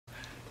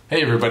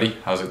Hey everybody,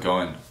 how's it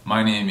going?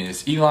 My name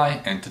is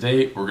Eli, and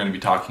today we're going to be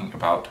talking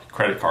about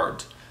credit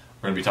cards.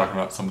 We're going to be talking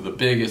about some of the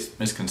biggest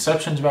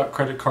misconceptions about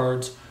credit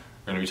cards.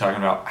 We're going to be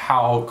talking about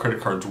how credit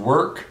cards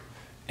work,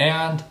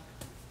 and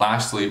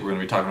lastly, we're going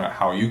to be talking about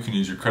how you can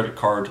use your credit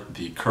card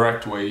the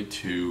correct way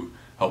to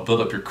help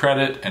build up your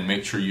credit and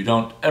make sure you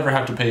don't ever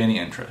have to pay any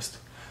interest.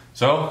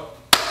 So,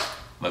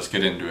 let's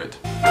get into it.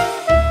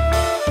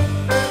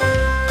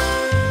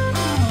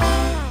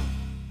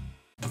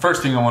 The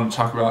first thing I want to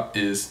talk about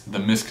is the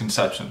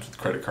misconceptions with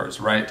credit cards,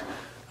 right?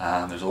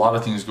 There's a lot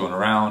of things going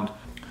around.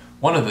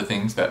 One of the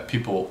things that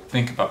people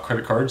think about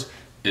credit cards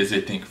is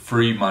they think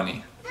free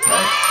money,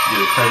 right? You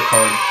get a credit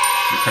card,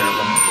 your credit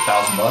limit is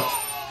 $1,000.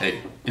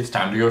 Hey, it's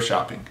time to go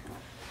shopping.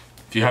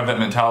 If you have that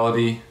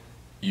mentality,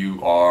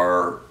 you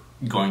are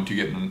going to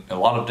get in a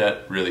lot of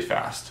debt really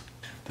fast.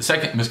 The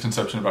second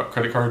misconception about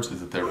credit cards is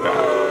that they're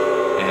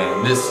bad.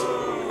 And this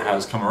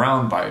has come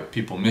around by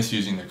people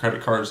misusing their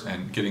credit cards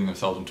and getting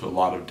themselves into a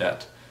lot of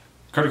debt.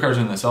 Credit cards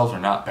in themselves are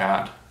not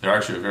bad. They're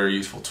actually a very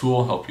useful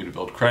tool, help you to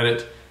build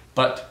credit,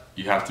 but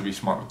you have to be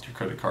smart with your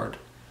credit card.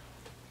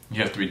 You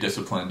have to be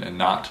disciplined and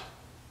not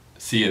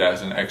see it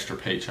as an extra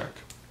paycheck.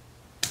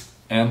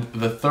 And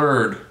the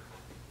third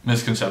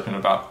misconception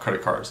about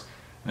credit cards,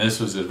 and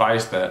this was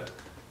advice that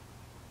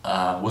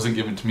wasn't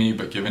given to me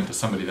but given to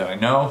somebody that I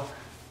know,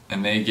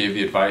 and they gave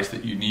the advice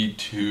that you need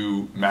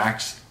to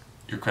max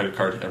your credit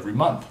card every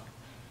month,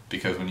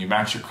 because when you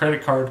max your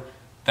credit card,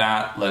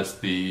 that lets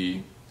the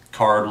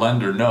card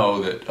lender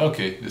know that,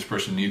 okay, this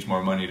person needs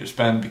more money to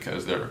spend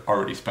because they're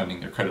already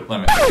spending their credit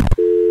limit.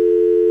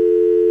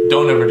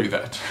 Don't ever do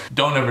that.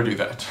 Don't ever do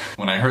that.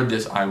 When I heard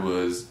this, I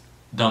was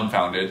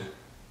dumbfounded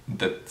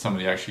that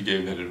somebody actually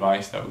gave that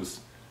advice. That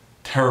was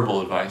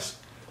terrible advice.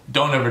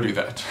 Don't ever do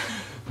that.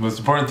 The most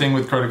important thing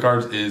with credit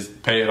cards is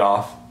pay it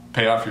off.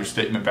 Pay off your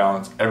statement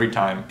balance every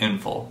time in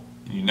full.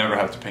 You never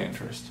have to pay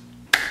interest.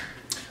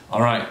 All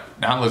right,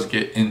 now let's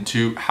get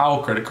into how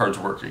credit cards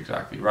work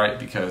exactly, right?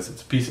 Because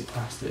it's a piece of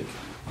plastic.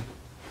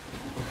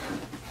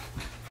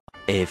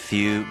 A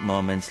few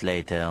moments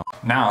later.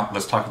 Now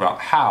let's talk about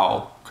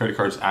how credit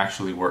cards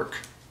actually work,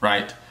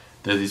 right?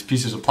 There's these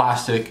pieces of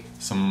plastic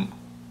some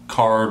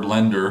card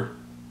lender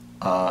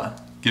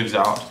gives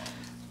out,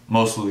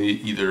 mostly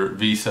either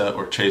Visa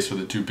or Chase are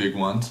the two big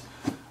ones.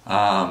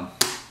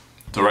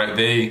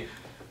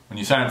 When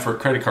you sign up for a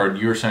credit card,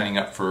 you're signing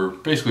up for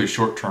basically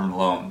short-term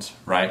loans,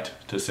 right?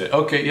 To say,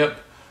 okay,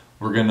 yep,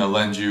 we're gonna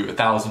lend you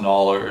 $1,000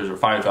 or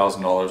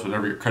 $5,000,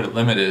 whatever your credit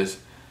limit is,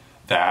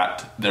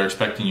 that they're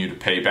expecting you to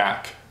pay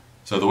back.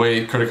 So the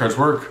way credit cards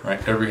work, right,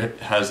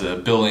 has a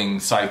billing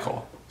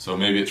cycle. So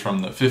maybe it's from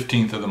the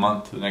 15th of the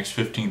month to the next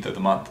 15th of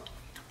the month.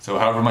 So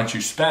however much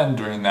you spend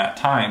during that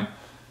time,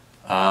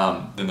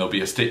 then there'll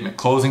be a statement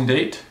closing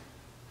date.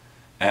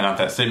 And at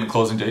that statement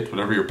closing date,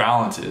 whatever your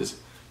balance is,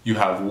 you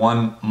have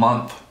 1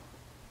 month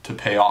to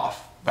pay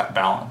off that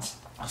balance.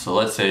 So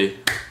let's say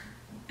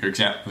the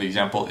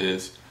example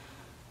is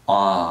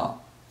on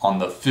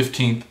the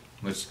 15th,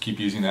 let's keep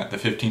using that, the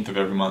 15th of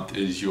every month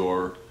is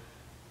your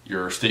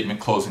statement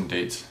closing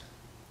dates.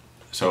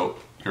 So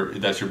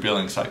that's your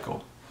billing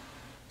cycle.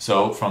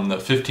 So from the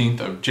 15th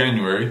of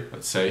January,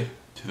 let's say,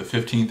 to the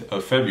 15th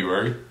of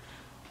February,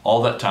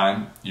 all that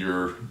time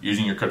you're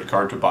using your credit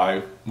card to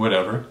buy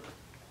whatever.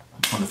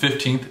 On the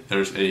 15th,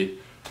 there's a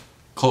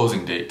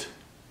closing date,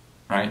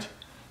 right?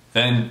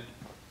 Then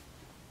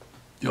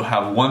you'll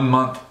have 1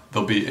 month,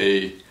 there'll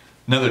be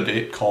another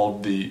date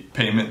called the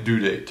payment due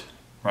date,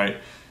 right?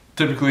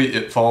 Typically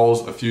it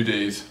falls a few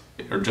days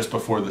or just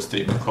before the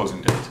statement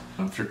closing date.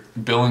 If your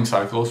billing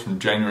cycle is from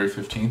January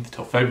 15th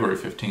till February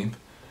 15th,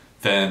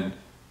 then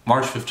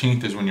March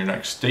 15th is when your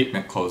next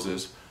statement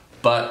closes,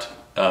 but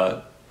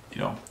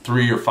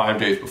 3 or 5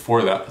 days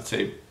before that, let's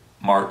say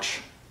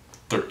March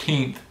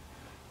 13th,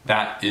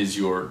 that is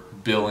your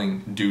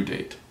billing due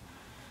date.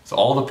 So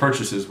all the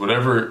purchases,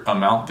 whatever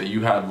amount that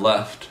you had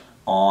left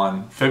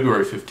on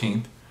February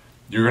 15th,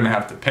 you're gonna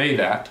have to pay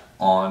that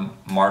on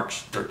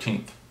March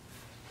 13th.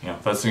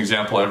 That's an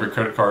example. Every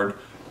credit card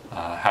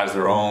has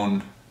their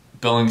own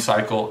billing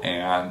cycle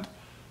and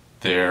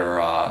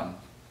their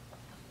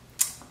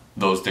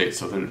those dates,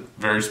 so they're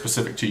very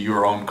specific to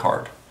your own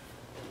card.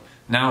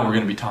 Now we're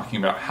gonna be talking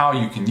about how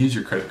you can use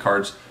your credit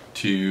cards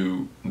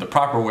to the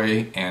proper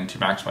way and to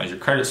maximize your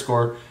credit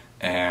score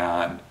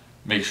and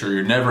make sure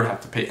you never have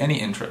to pay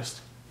any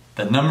interest.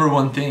 The number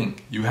one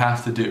thing you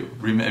have to do,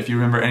 if you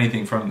remember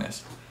anything from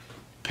this,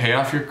 pay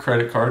off your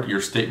credit card,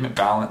 your statement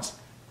balance,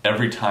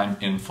 every time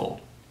in full.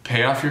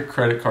 Pay off your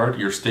credit card,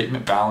 your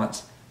statement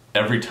balance,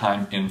 every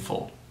time in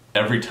full.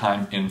 Every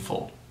time in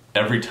full.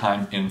 Every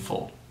time in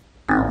full.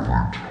 Every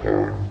time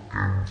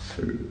in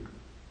full.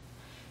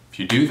 If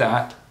you do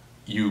that,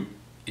 you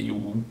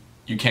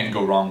can't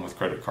go wrong with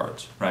credit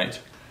cards,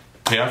 right?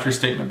 Pay off your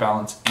statement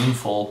balance in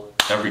full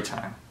every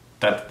time.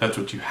 That's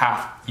what you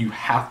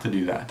have to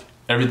do that.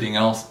 Everything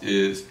else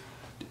is,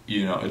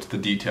 it's the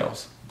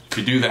details. If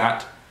you do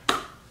that,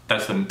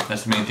 that's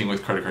the main thing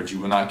with credit cards. You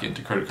will not get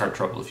into credit card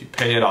trouble if you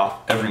pay it off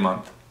every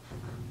month.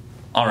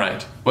 All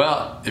right,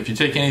 well, if you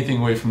take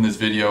anything away from this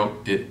video,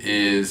 it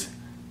is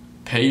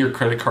pay your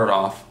credit card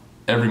off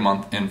every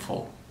month in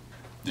full.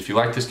 If you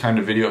like this kind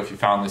of video, if you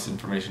found this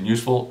information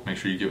useful, make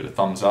sure you give it a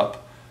thumbs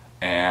up.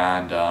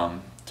 And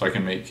so I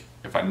can make,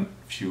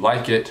 if you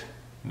like it,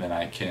 then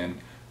I can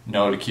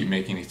know to keep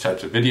making these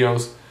types of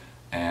videos.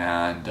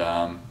 And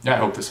yeah, I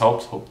hope this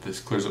helps. Hope this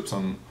clears up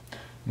some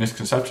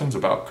misconceptions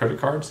about credit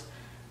cards.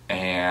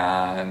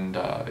 And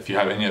if you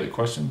have any other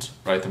questions,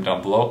 write them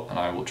down below and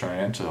I will try and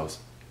answer those.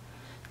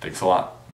 Thanks a lot.